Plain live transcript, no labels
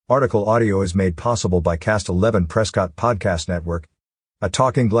Article audio is made possible by Cast 11 Prescott Podcast Network, a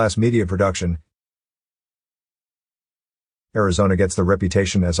Talking Glass media production. Arizona gets the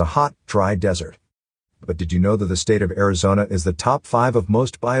reputation as a hot, dry desert. But did you know that the state of Arizona is the top 5 of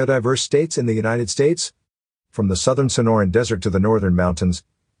most biodiverse states in the United States? From the southern Sonoran Desert to the northern mountains,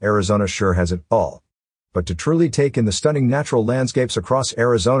 Arizona sure has it all. But to truly take in the stunning natural landscapes across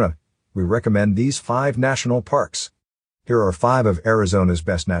Arizona, we recommend these 5 national parks. Here are 5 of Arizona's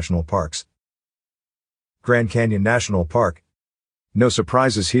best national parks. Grand Canyon National Park. No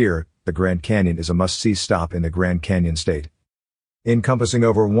surprises here, the Grand Canyon is a must-see stop in the Grand Canyon State. Encompassing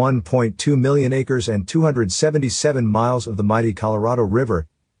over 1.2 million acres and 277 miles of the mighty Colorado River,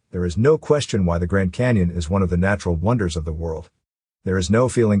 there is no question why the Grand Canyon is one of the natural wonders of the world. There is no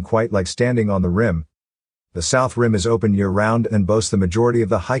feeling quite like standing on the rim. The South Rim is open year-round and boasts the majority of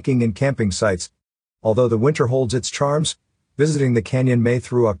the hiking and camping sites. Although the winter holds its charms, visiting the canyon May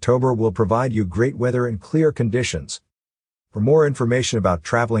through October will provide you great weather and clear conditions. For more information about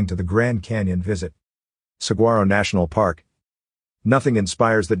traveling to the Grand Canyon, visit Saguaro National Park. Nothing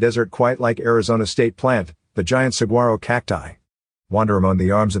inspires the desert quite like Arizona's state plant, the giant saguaro cacti. Wander among the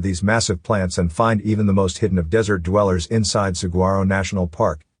arms of these massive plants and find even the most hidden of desert dwellers inside Saguaro National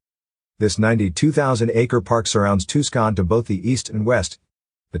Park. This 92,000-acre park surrounds Tucson to both the east and west.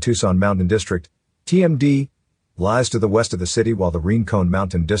 The Tucson Mountain District, TMD, lies to the west of the city, while the Rincon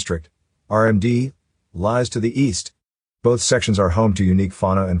Mountain District, RMD, lies to the east. Both sections are home to unique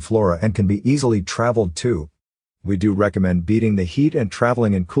fauna and flora and can be easily traveled to. We do recommend beating the heat and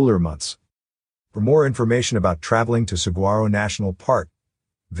traveling in cooler months. For more information about traveling to Saguaro National Park,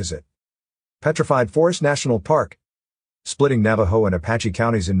 visit Petrified Forest National Park. Splitting Navajo and Apache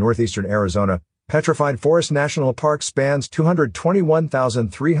counties in northeastern Arizona, Petrified Forest National Park spans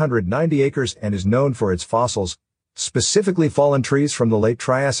 221,390 acres and is known for its fossils, specifically fallen trees from the late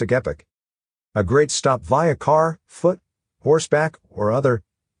Triassic epoch. A great stop via car, foot, horseback, or other,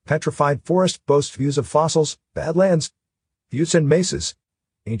 Petrified Forest boasts views of fossils, badlands, buttes and mesas,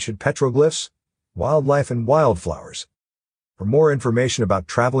 ancient petroglyphs, wildlife and wildflowers. For more information about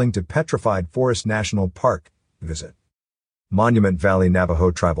traveling to Petrified Forest National Park, visit Monument Valley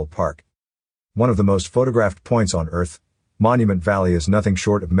Navajo Tribal Park. One of the most photographed points on Earth, Monument Valley is nothing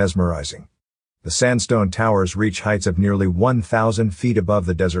short of mesmerizing. The sandstone towers reach heights of nearly 1,000 feet above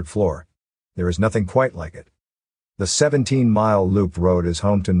the desert floor. There is nothing quite like it. The 17-mile loop road is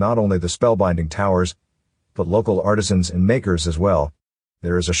home to not only the spellbinding towers, but local artisans and makers as well.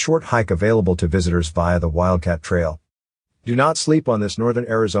 There is a short hike available to visitors via the Wildcat Trail. Do not sleep on this northern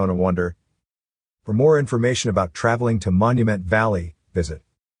Arizona wonder. For more information about traveling to Monument Valley, visit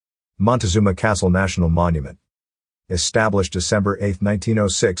Montezuma Castle National Monument. Established December 8,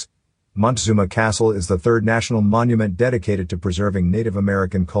 1906, Montezuma Castle is the third national monument dedicated to preserving Native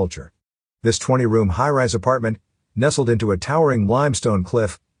American culture. This 20-room high-rise apartment, nestled into a towering limestone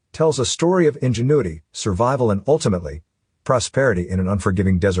cliff, tells a story of ingenuity, survival and ultimately, prosperity in an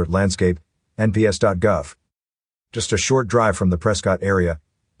unforgiving desert landscape. NPS.gov. Just a short drive from the Prescott area,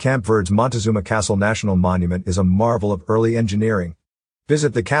 Camp Verde's Montezuma Castle National Monument is a marvel of early engineering.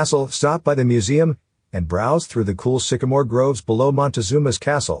 Visit the castle, stop by the museum, and browse through the cool sycamore groves below Montezuma's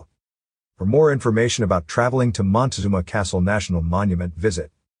castle. For more information about traveling to Montezuma Castle National Monument, visit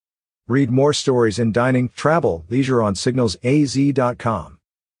Read more stories in dining, travel, leisure on signalsaz.com.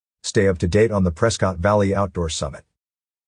 Stay up to date on the Prescott Valley Outdoor Summit.